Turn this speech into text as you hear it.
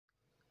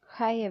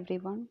Hi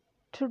everyone.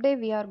 Today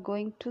we are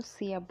going to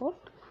see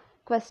about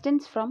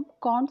questions from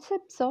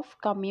concepts of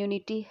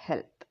community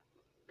health.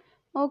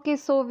 Okay,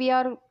 so we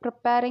are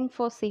preparing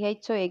for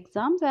CHO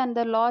exams and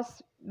the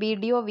last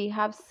video we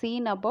have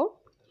seen about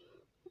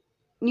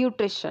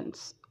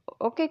nutritions.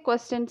 Okay,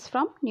 questions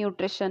from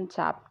nutrition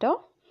chapter.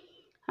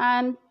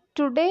 And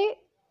today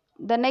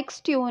the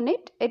next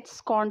unit it's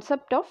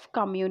concept of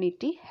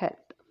community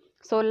health.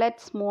 So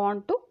let's move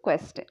on to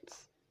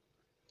questions.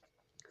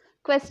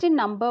 Question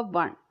number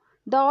 1.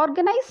 The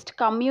organized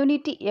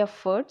community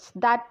efforts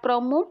that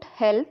promote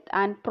health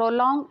and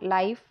prolong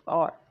life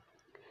are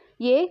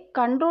A.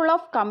 Control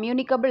of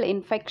communicable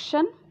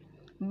infection,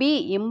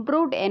 B.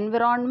 Improved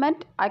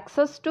environment,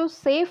 access to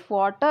safe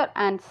water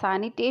and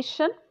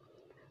sanitation,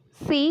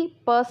 C.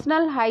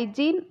 Personal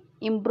hygiene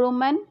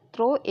improvement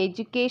through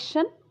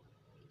education,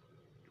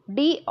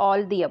 D.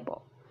 All the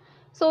above.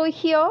 So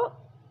here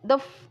the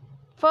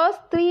first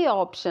three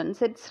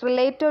options it's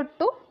related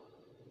to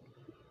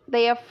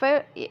the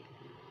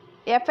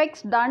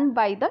effects done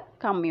by the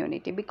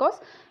community, because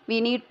we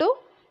need to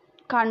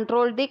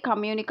control the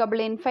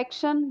communicable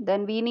infection,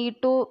 then we need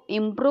to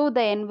improve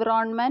the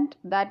environment,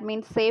 that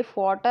means safe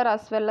water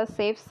as well as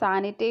safe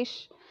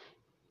sanitation,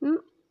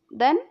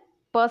 then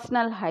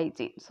personal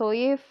hygiene. So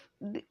if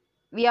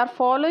we are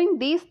following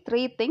these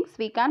three things,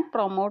 we can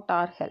promote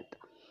our health.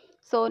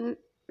 So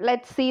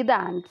let's see the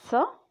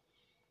answer.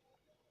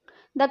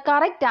 The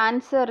correct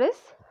answer is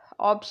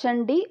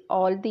option D,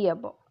 all the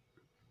above.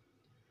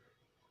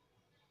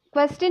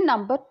 Question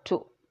number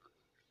 2.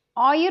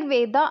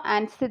 Ayurveda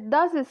and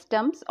Siddha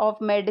systems of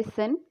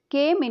medicine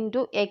came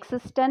into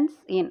existence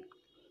in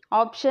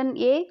option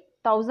A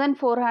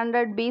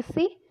 1400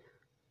 BC,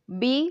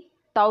 B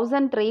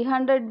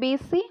 1300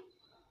 BC,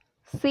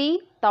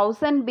 C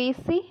 1000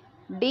 BC,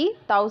 D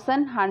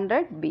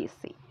 1100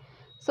 BC.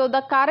 So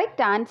the correct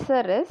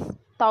answer is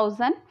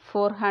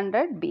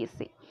 1400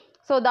 BC.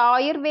 So the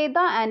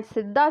Ayurveda and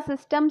Siddha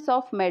systems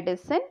of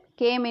medicine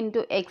came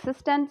into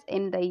existence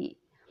in the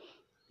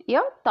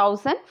year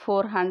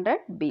 1400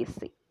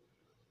 BC.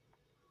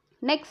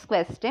 Next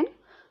question.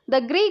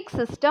 The Greek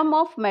system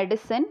of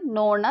medicine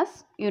known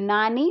as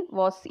Unani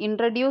was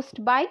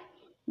introduced by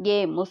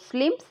A.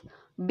 Muslims,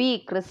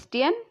 B.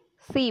 Christian,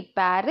 C.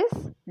 Paris,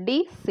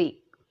 D.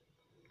 Sikh.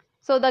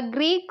 So the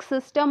Greek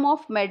system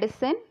of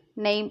medicine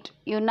named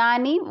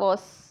Unani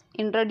was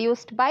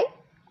introduced by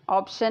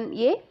option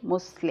A.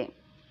 Muslim.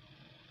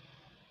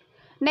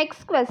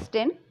 Next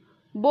question.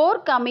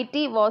 Bhore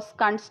committee was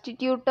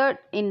constituted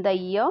in the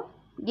year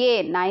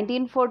A.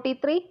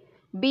 1943,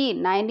 B.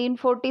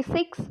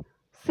 1946,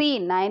 C.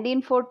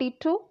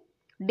 1942,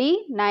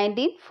 D.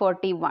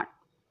 1941.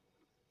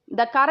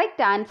 The correct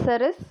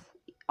answer is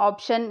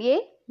option A.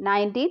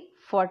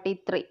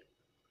 1943.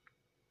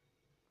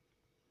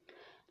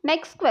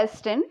 Next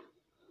question.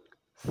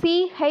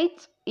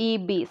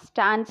 CHEB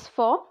stands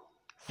for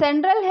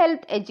Central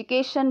Health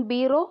Education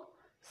Bureau,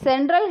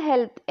 Central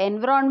Health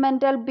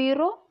Environmental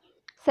Bureau,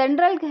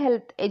 Central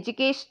Health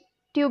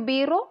Educative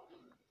Bureau,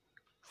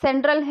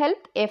 Central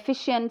Health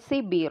Efficiency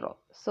Bureau.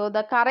 So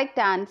the correct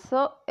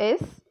answer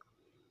is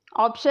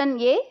option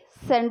A,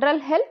 Central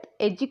Health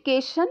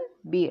Education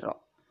Bureau.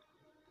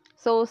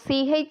 So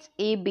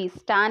CHEB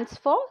stands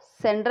for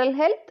Central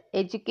Health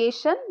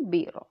Education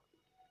Bureau.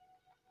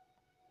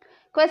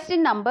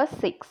 Question number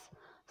 6.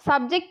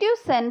 Subjective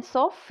sense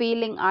of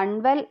feeling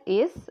unwell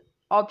is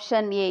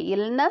option A,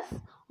 illness,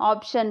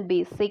 option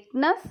B,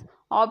 sickness,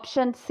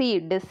 option C,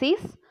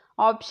 disease,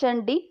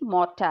 option D,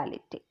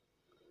 mortality.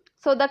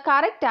 So the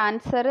correct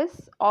answer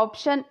is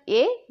option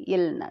A,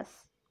 illness.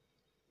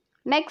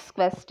 Next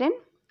question.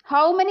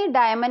 How many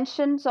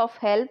dimensions of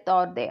health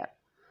are there?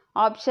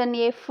 Option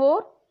A,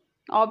 4,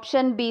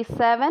 option B,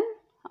 7,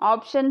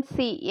 option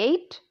C,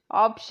 8,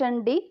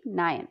 option D,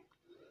 9.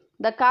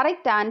 The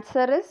correct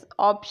answer is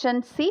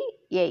option C,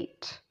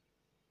 8.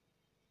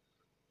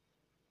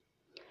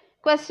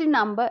 Question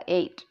number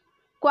 8.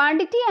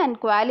 Quantity and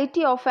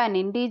quality of an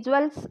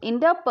individual's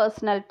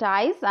interpersonal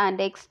ties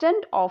and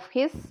extent of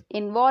his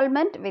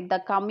involvement with the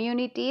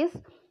community is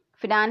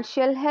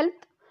financial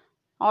health,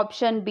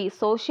 option B,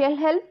 social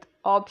health,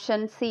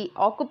 option C,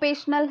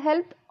 occupational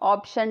health,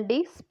 option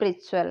D,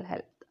 spiritual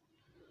health.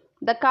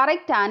 The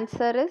correct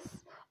answer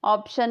is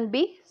option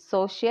B,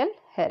 social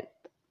health.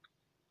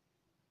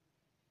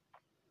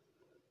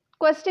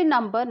 Question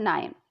number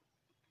 9.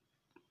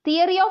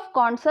 Theory of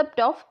concept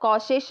of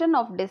causation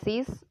of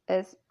disease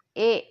is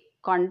A.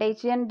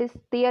 Contagion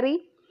theory,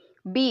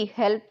 B.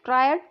 Health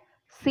triad,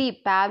 C.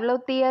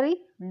 Pavlov theory,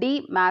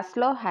 D.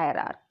 Maslow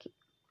hierarchy.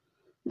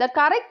 The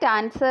correct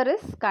answer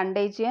is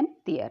contagion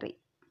theory.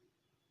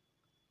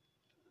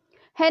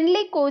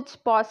 Henle-Koch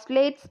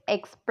postulates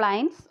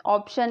explains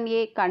option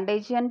A.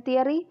 Contagion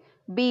theory,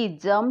 B.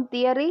 Germ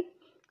theory,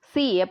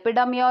 C.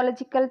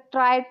 Epidemiological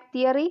triad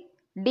theory,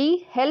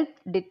 D. Health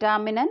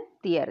determinant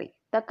theory.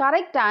 The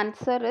correct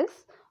answer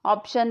is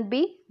option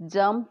B.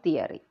 Germ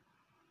theory.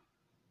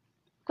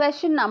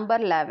 Question number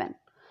 11.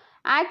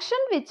 Action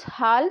which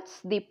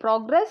halts the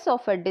progress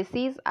of a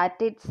disease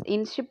at its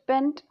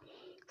incipient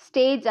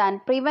stage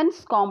and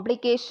prevents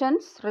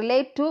complications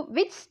relate to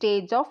which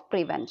stage of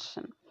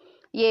prevention?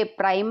 A.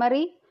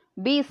 Primary,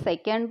 B.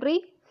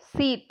 Secondary,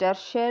 C.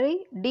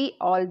 Tertiary, D.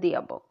 All the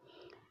above.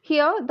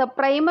 Here the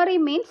primary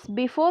means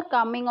before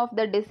coming of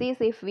the disease,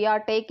 if we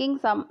are taking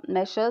some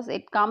measures,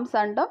 it comes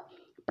under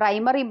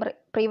primary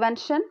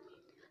prevention.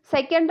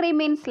 Secondary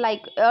means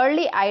like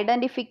early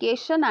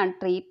identification and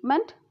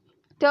treatment.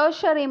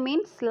 Tertiary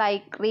means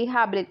like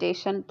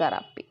rehabilitation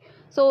therapy.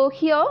 So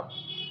here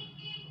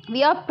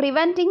we are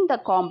preventing the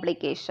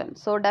complication.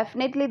 So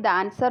definitely the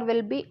answer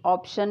will be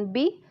option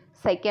B,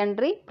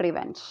 secondary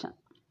prevention.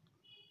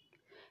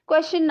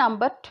 Question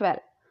number 12.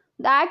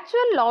 The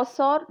actual loss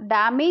or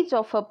damage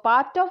of a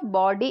part of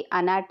body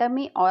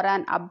anatomy or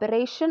an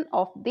aberration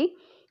of the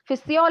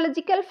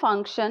physiological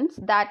functions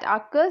that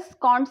occurs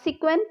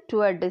consequent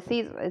to a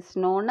disease is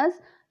known as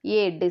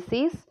A.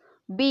 Disease,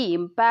 B.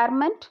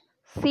 Impairment,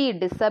 C.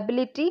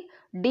 Disability,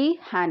 D.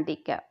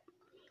 Handicap.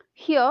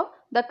 Here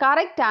the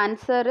correct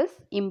answer is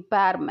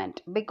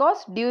impairment,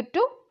 because due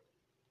to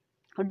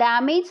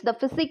damage the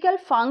physical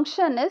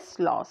function is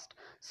lost.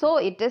 So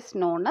it is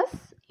known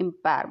as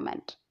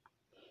impairment.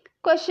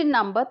 Question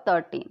number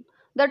 13.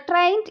 The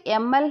trained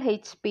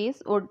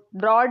MLHPs would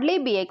broadly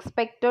be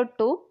expected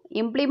to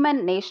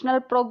implement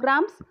national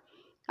programs,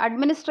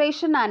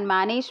 administration and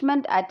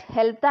management at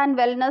health and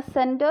wellness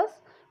centers,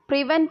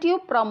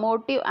 preventive,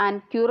 promotive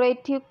and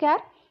curative care,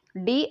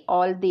 D.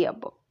 All the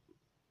above.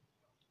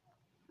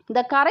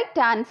 The correct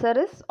answer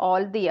is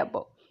all the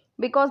above,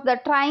 because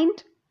the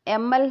trained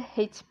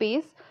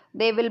MLHPs,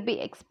 they will be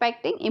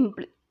expecting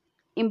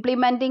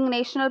implementing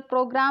national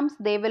programs,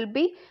 they will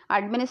be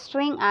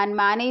administering and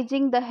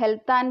managing the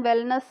health and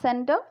wellness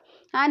center,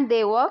 and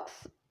they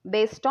works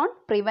based on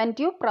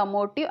preventive,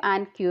 promotive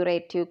and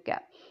curative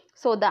care.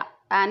 So the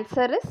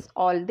answer is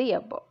all the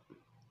above.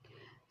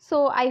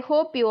 So I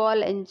hope you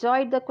all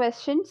enjoyed the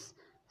questions.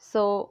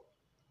 So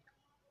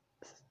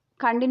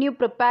continue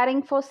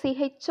preparing for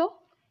CHO.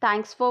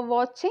 Thanks for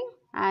watching,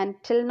 and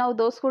till now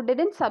those who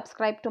didn't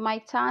subscribe to my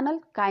channel,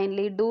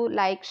 kindly do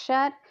like,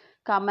 share,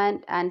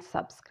 comment and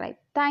subscribe.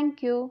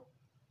 Thank you.